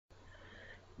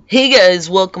Hey guys,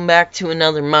 welcome back to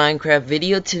another Minecraft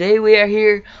video. Today we are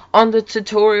here on the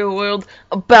tutorial world,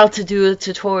 about to do a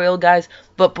tutorial, guys.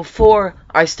 But before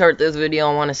I start this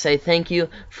video, I want to say thank you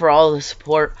for all the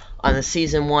support on the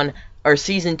Season 1 or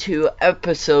Season 2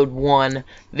 Episode 1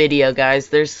 video, guys.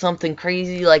 There's something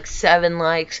crazy like 7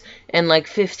 likes and like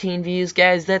 15 views,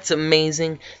 guys. That's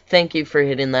amazing. Thank you for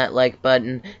hitting that like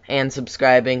button and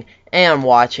subscribing and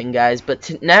watching, guys.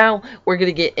 But now we're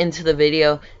gonna get into the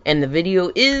video, and the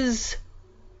video is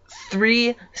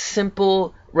 3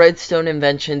 simple redstone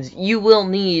inventions you will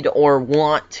need or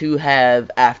want to have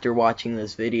after watching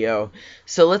this video.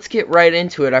 So let's get right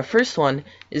into it. Our first one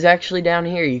is actually down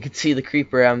here. You can see the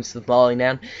creeper I'm falling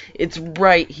down. It's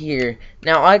right here.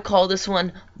 Now I call this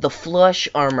one the flush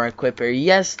armor equipper.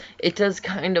 Yes, it does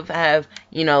kind of have,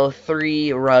 you know,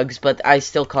 3 rugs, but I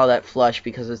still call that flush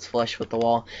because it's flush with the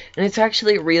wall. And it's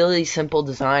actually a really simple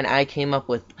design I came up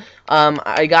with.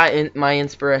 I got my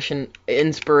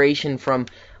inspiration from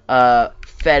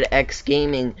FedEx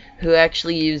Gaming, who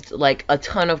actually used like a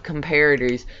ton of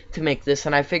comparators to make this,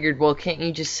 and I figured, well, can't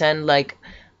you just send like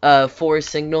 4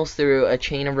 signals through a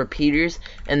chain of repeaters?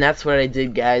 And that's what I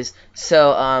did, guys.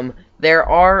 So there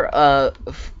are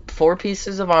 4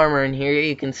 pieces of armor in here.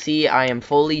 You can see I am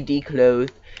fully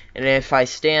declothed, and if I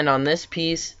stand on this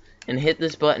piece and hit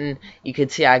this button, you can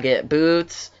see I get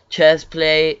boots, chest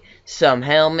plate, some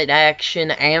helmet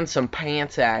action, and some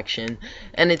pants action.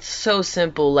 And it's so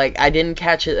simple. Like, I didn't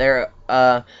catch it there,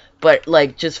 but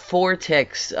like just 4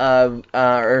 ticks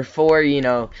or 4, you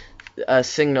know,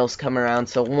 signals come around.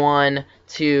 So 1,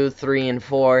 2, 3, and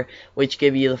 4, which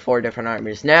give you the 4 different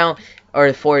armors now,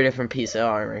 or 4 different pieces of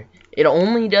armor. It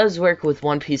only does work with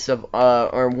 1 piece of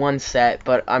or 1 set,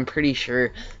 but I'm pretty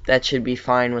sure that should be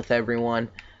fine with everyone,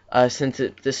 since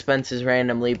it dispenses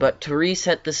randomly. But to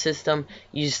reset the system,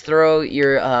 you just throw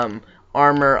your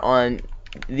armor on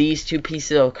these 2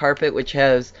 pieces of carpet, which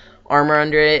has armor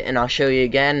under it, and I'll show you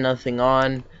again, nothing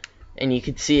on, and you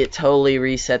can see it totally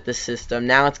reset the system.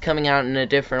 Now it's coming out in a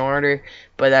different order,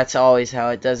 but that's always how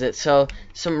it does it. So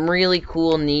some really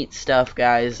cool, neat stuff,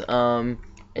 guys.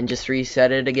 And just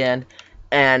reset it again,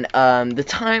 and the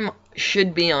time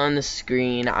should be on the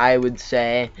screen, I would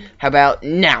say. How about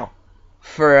now?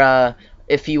 For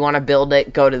if you want to build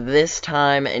it, go to this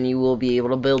time and you will be able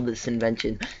to build this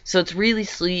invention. So it's really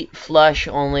sweet, flush,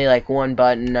 only like 1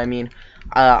 button. I mean,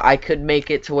 I could make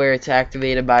it to where it's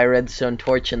activated by a redstone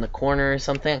torch in the corner or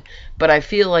something, but I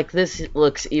feel like this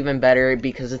looks even better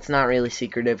because it's not really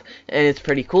secretive, and it's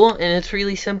pretty cool, and it's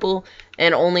really simple,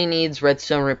 and only needs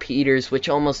redstone repeaters, which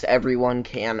almost everyone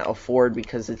can afford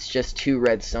because it's just 2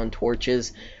 redstone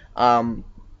torches,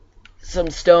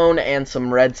 some stone, and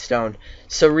some redstone.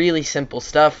 So really simple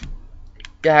stuff,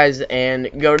 guys, and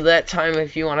go to that time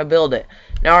if you want to build it.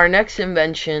 Now our next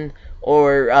invention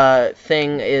or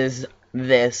thing is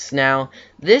this. Now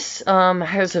this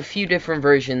has a few different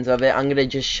versions of it. I'm gonna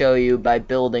just show you by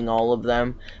building all of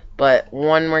them, but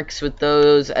one works with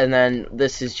those, and then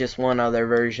this is just one other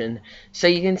version. So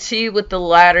you can see with the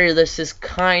ladder, this is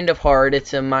kind of hard.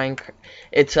 It's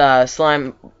a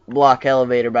slime block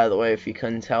elevator, by the way, if you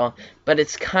couldn't tell. But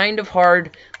it's kind of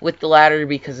hard with the ladder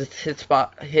because its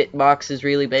hitbox is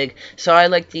really big. So I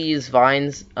like to use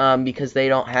vines because they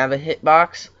don't have a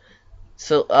hitbox.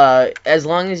 So as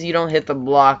long as you don't hit the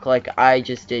block like I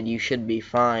just did, you should be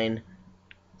fine.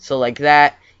 So like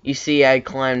that. You see I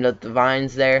climbed up the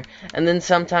vines there. And then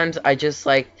sometimes I just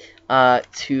like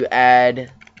to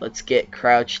add, let's get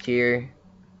crouched here,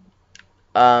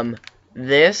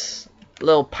 this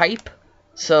little pipe.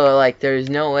 So like there's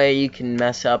no way you can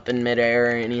mess up in midair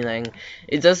or anything.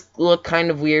 It does look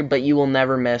kind of weird, but you will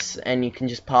never miss, and you can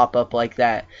just pop up like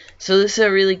that. So this is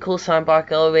a really cool slime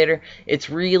block elevator. It's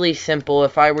really simple.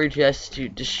 If I were just to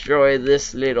destroy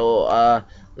this little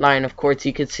line of quartz,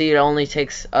 you could see it only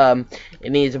takes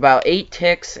it needs about 8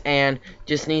 ticks and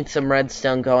just needs some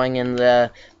redstone going in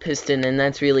the piston, and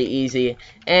that's really easy,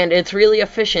 and it's really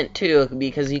efficient too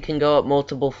because you can go up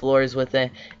multiple floors with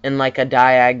it in like a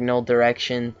diagonal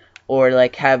direction, or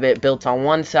like have it built on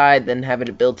one side, then have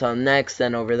it built on next,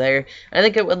 then over there. I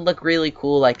think it would look really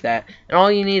cool like that, and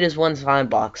all you need is 1 slime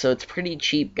block, so it's pretty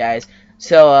cheap, guys.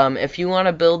 So if you want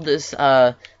to build this,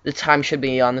 the time should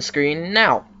be on the screen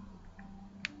now.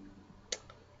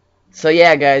 So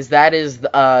yeah, guys, that is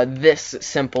this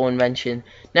simple invention.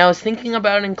 Now I was thinking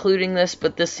about including this,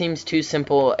 but this seems too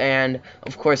simple, and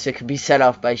of course it could be set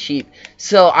off by sheep.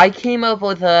 So I came up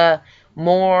with a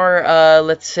more,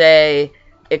 let's say,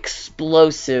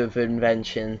 explosive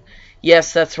invention.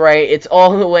 Yes, that's right, it's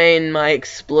all the way in my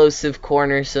explosive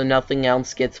corner so nothing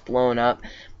else gets blown up.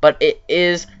 but it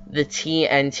is the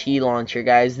TNT launcher,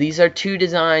 guys. These are two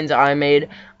designs I made.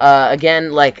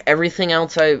 Again, like everything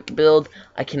else I build,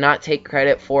 I cannot take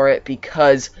credit for it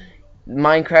because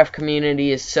Minecraft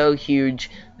community is so huge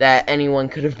that anyone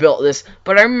could have built this.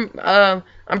 But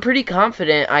I'm pretty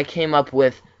confident I came up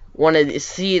with one of these.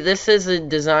 See, this is a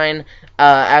design.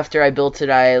 After I built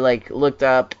it, I like looked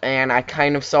up and I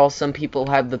kind of saw some people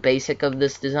have the basic of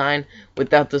this design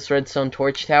without this redstone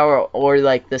torch tower or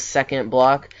like the second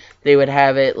block. They would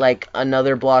have it like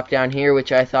another block down here,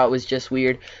 which I thought was just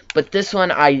weird. But this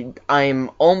one,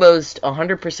 I'm almost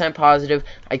 100% positive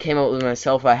I came up with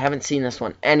myself. I haven't seen this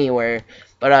one anywhere.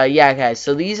 But yeah, guys.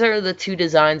 So these are the two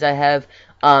designs I have.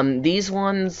 These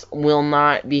ones will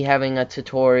not be having a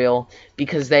tutorial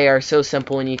because they are so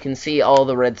simple and you can see all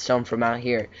the redstone from out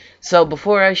here. So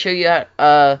before I show you,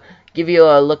 give you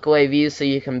a look away view so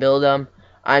you can build them,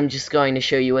 I'm just going to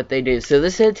show you what they do. So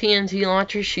this TNT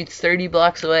launcher shoots 30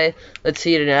 blocks away. Let's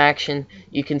see it in action.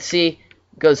 You can see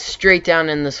it goes straight down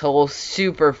in this hole,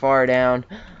 super far down.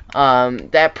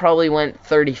 That probably went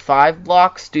 35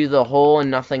 blocks due to the hole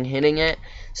and nothing hitting it.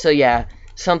 So yeah,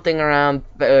 something around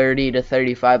 30 to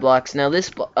 35 blocks. Now this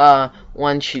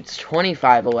one shoots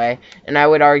 25 away, and I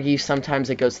would argue sometimes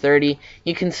it goes 30.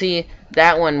 You can see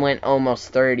that one went almost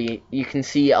 30. You can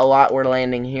see a lot were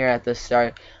landing here at the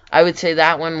start. I would say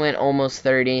that one went almost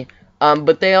 30.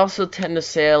 But they also tend to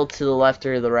sail to the left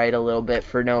or the right a little bit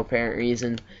for no apparent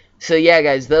reason. So yeah,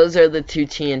 guys, those are the two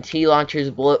TNT launchers.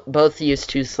 Both use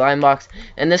 2 slime blocks,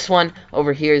 and this one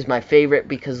over here is my favorite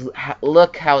because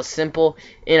look how simple,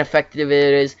 ineffective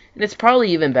it is, and it's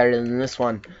probably even better than this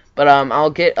one. But I'll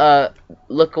get a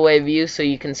look away view so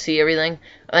you can see everything.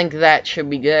 I think that should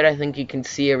be good. I think you can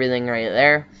see everything right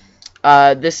there.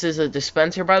 This is a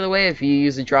dispenser, by the way. If you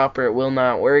use a dropper, it will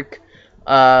not work.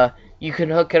 You can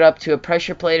hook it up to a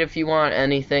pressure plate if you want,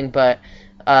 anything, but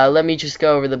let me just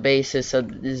go over the basis of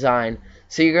the design.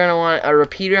 So you're going to want a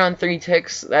repeater on 3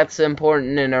 ticks. That's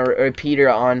important, and a repeater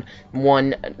on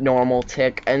 1 normal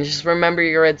tick. And just remember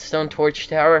your redstone torch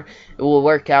tower. It will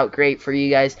work out great for you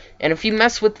guys. And if you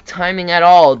mess with the timing at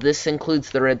all, this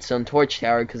includes the redstone torch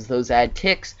tower because those add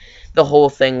ticks. The whole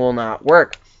thing will not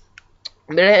work.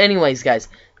 But anyways, guys,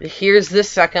 here's the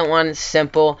second one.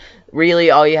 Simple.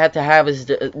 Really, all you have to have is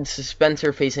the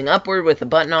dispenser facing upward with a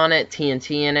button on it,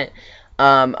 TNT in it.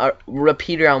 A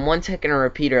repeater on 1 tick and a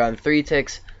repeater on 3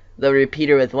 ticks. The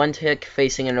repeater with 1 tick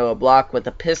facing into a block with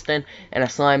a piston and a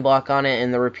slime block on it,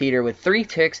 and the repeater with 3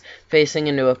 ticks facing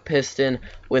into a piston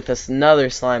with another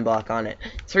slime block on it.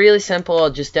 It's really simple. I'll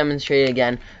just demonstrate it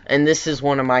again. And this is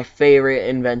one of my favorite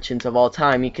inventions of all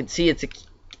time. You can see it's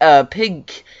a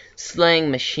pig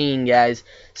slaying machine, guys.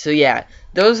 So yeah,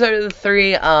 those are the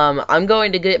 3. I'm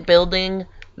going to get building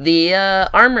the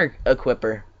armor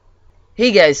equipper.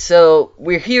 Hey guys, so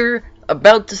we're here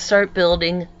about to start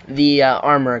building the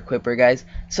armor equipper, guys.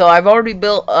 So I've already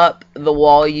built up the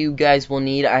wall you guys will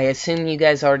need. I assume you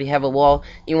guys already have a wall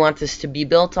you want this to be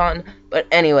built on. But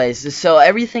anyways, so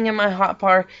everything in my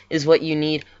hotbar is what you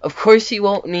need. Of course you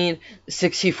won't need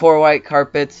 64 white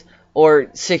carpets or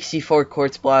 64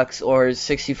 quartz blocks or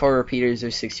 64 repeaters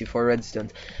or 64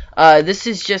 redstones. This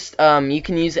is just, you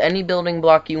can use any building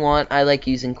block you want. I like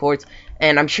using quartz.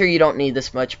 And I'm sure you don't need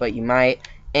this much, but you might.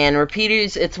 And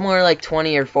repeaters, it's more like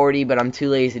 20 or 40, but I'm too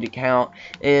lazy to count.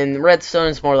 And redstone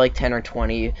is more like 10 or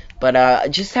 20.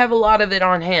 But just have a lot of it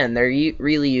on hand. They're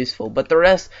really useful. But the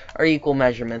rest are equal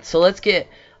measurements. So let's get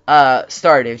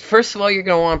started. First of all, you're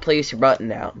going to want to place your button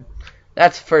down.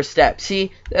 That's the first step.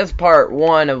 See, that's part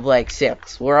 1 of like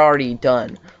 6. We're already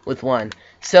done with 1.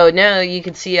 So now you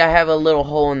can see I have a little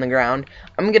hole in the ground.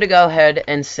 I'm going to go ahead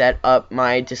and set up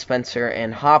my dispenser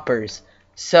and hoppers.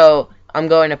 So I'm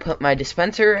going to put my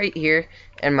dispenser right here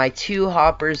and my 2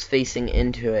 hoppers facing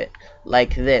into it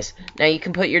like this. Now you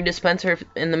can put your dispenser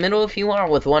in the middle if you want,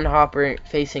 with 1 hopper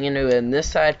facing into it on this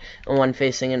side and 1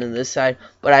 facing into this side,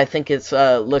 but I think it's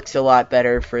looks a lot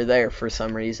better for there for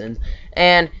some reason.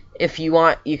 And if you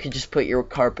want, you could just put your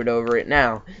carpet over it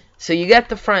now. So you got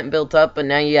the front built up, but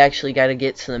now you actually got to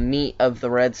get to the meat of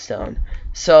the redstone.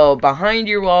 So behind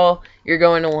your wall, you're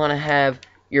going to want to have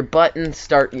your button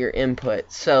start your input.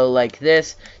 So like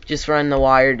this, just run the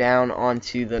wire down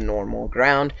onto the normal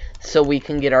ground so we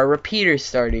can get our repeater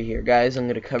started here, guys. I'm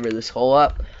going to cover this hole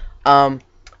up.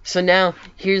 So now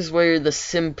here's where the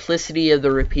simplicity of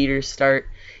the repeaters start.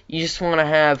 You just want to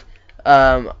have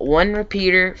 1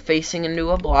 repeater facing into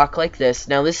a block like this.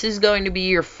 Now this is going to be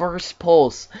your first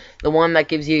pulse, the one that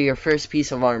gives you your first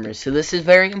piece of armor. So this is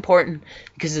very important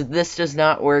because if this does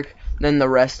not work, then the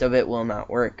rest of it will not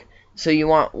work. So you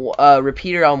want a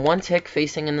repeater on 1 tick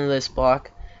facing into this block,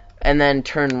 and then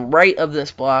turn right of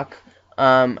this block,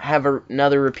 have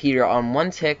another repeater on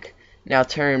 1 tick. Now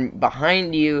turn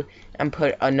behind you and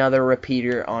put another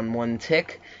repeater on 1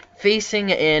 tick, facing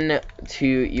in to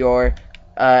your,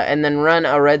 and then run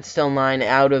a redstone line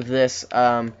out of this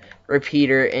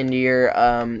repeater into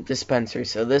your dispenser.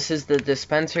 So this is the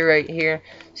dispenser right here,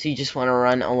 so you just want to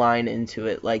run a line into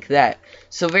it like that.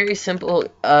 So very simple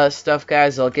stuff,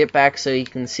 guys. I'll get back so you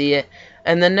can see it.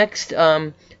 And the next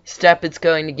step, it's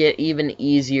going to get even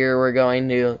easier. We're going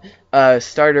to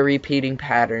start a repeating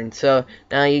pattern. So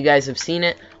now you guys have seen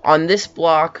it on this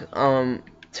block,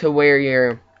 to where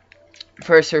your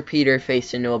first repeater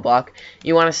faced into a block,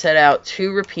 you want to set out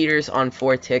 2 repeaters on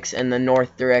 4 ticks in the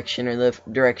north direction, or the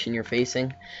direction you're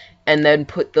facing, and then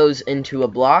put those into a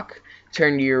block.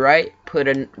 Turn to your right, put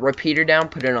a repeater down,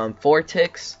 put it on 4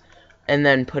 ticks, and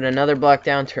then put another block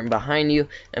down, turn behind you,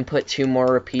 and put 2 more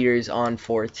repeaters on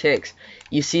 4 ticks.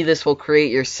 You see, this will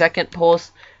create your second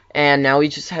pulse, and now we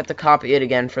just have to copy it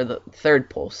again for the third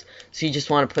pulse. So you just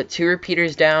want to put 2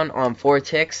 repeaters down on 4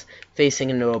 ticks, facing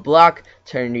into a block,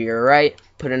 turn to your right,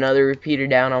 put another repeater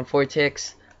down on 4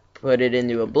 ticks, put it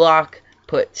into a block,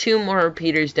 put 2 more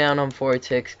repeaters down on 4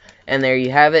 ticks, and there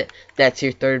you have it. That's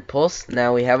your third pulse.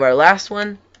 Now we have our last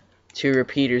one, 2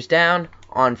 repeaters down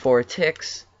on 4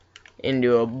 ticks,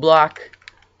 into a block,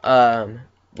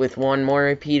 with 1 more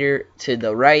repeater to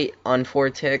the right on 4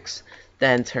 ticks,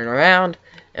 then turn around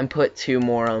and put 2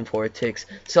 more on 4 ticks.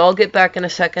 So I'll get back in a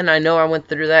second. I know I went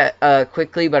through that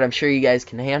quickly, but I'm sure you guys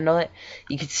can handle it.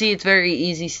 You can see it's very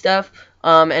easy stuff,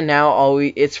 and now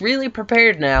it's really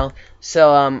prepared now.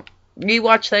 So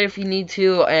rewatch that if you need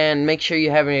to, and make sure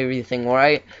you have everything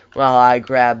right while I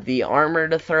grab the armor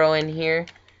to throw in here.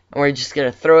 And we're just going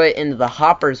to throw it into the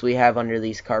hoppers we have under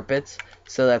these carpets.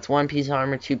 So that's 1 piece of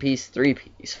armor, 2 piece, 3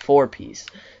 piece, 4 piece.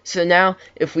 So now,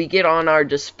 if we get on our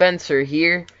dispenser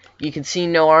here, you can see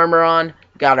no armor on,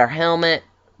 got our helmet,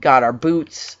 got our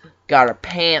boots, got our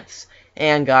pants,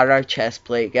 and got our chest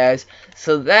plate, guys.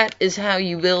 So that is how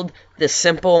you build the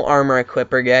simple armor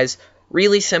equipper, guys.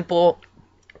 Really simple,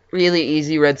 really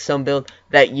easy redstone build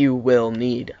that you will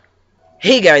need.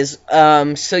 Hey guys,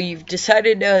 so you've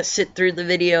decided to sit through the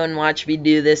video and watch me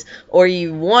do this, or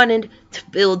you wanted to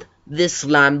build this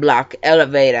slime block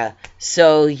elevator.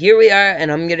 So here we are,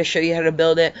 and I'm going to show you how to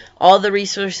build it. All the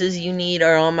resources you need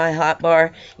are on my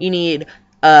hotbar. You need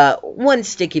 1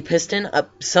 sticky piston,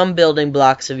 some building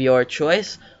blocks of your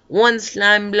choice, 1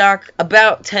 slime block,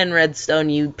 about 10 redstone.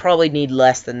 You probably need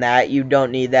less than that. You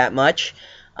don't need that much.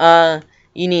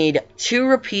 You need 2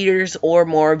 repeaters or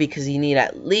more, because you need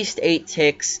at least 8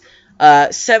 ticks,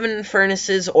 7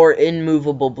 furnaces or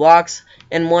immovable blocks,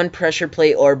 and 1 pressure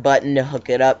plate or button to hook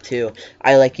it up to.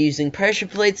 I like using pressure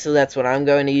plates, so that's what I'm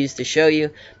going to use to show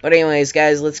you. But anyways,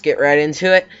 guys, let's get right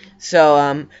into it.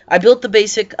 So, I built the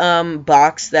basic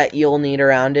box that you'll need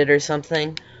around it or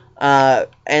something.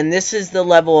 And this is the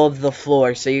level of the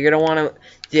floor. So you're going to want to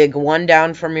dig 1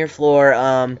 down from your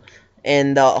floor,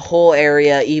 and the whole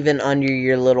area, even under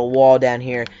your little wall down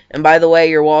here. And by the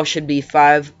way, your wall should be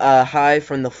 5 high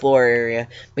from the floor area,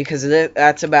 because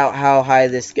that's about how high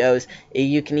this goes.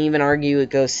 You can even argue it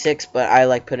goes 6, but I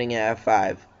like putting it at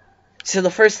 5. So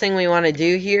the first thing we want to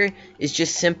do here is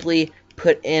just simply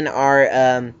put in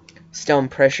our stone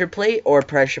pressure plate or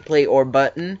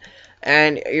button.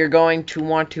 And you're going to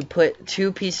want to put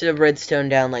 2 pieces of redstone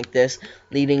down like this,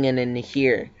 leading it into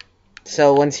here.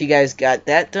 So once you guys got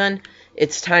that done,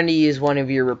 it's time to use 1 of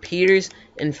your repeaters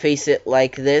and face it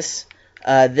like this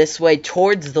way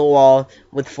towards the wall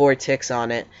with 4 ticks on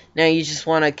it. Now you just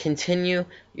want to continue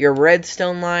your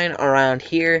redstone line around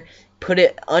here, put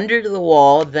it under the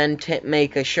wall, then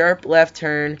make a sharp left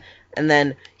turn, and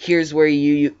then here's where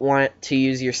you want to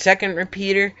use your second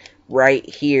repeater, right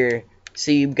here. So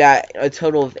you've got a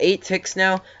total of 8 ticks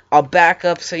now. I'll back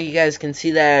up so you guys can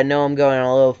see that. I know I'm going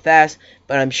a little fast,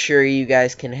 but I'm sure you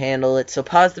guys can handle it. So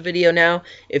pause the video now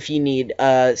if you need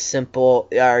this simple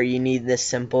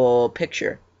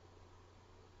picture.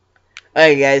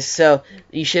 Alright guys, so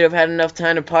you should have had enough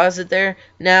time to pause it there.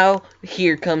 Now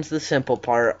here comes the simple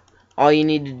part. All you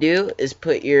need to do is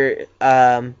put your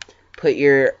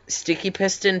sticky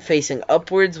piston facing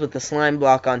upwards with the slime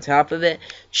block on top of it.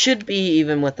 Should be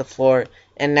even with the floor.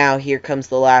 And now here comes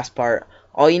the last part.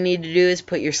 All you need to do is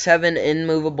put your 7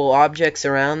 immovable objects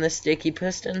around the sticky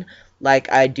piston, like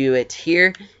I do it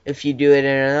here. If you do it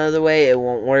in another way, it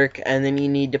won't work. And then you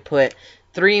need to put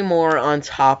 3 more on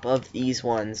top of these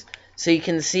ones. So you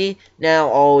can see, now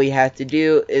all we have to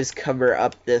do is cover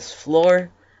up this floor,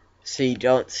 so you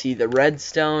don't see the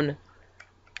redstone.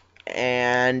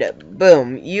 And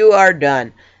boom, you are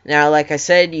done. Now, like I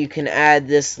said, you can add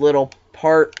this little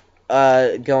part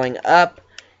going up,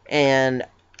 and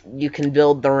you can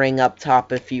build the ring up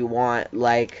top if you want,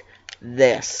 like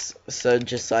this. So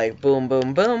just like boom,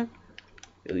 boom, boom.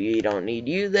 You don't need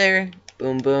you there.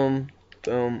 Boom, boom,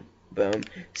 boom, boom.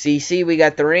 So you see, we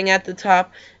got the ring at the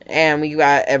top, and we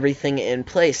got everything in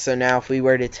place. So now if we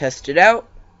were to test it out,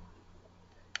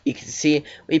 you can see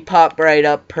we pop right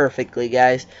up perfectly,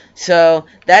 guys. So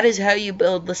that is how you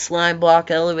build the slime block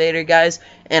elevator, guys.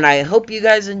 And I hope you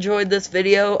guys enjoyed this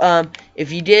video.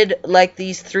 If you did like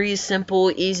these 3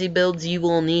 simple, easy builds you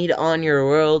will need on your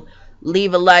world,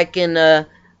 leave a like in the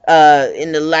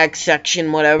like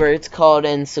section, whatever it's called,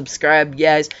 and subscribe,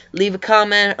 guys. Leave a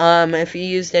comment if you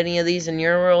used any of these in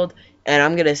your world. And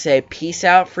I'm gonna say peace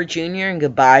out for Junior and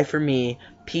goodbye for me.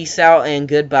 Peace out and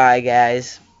goodbye,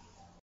 guys.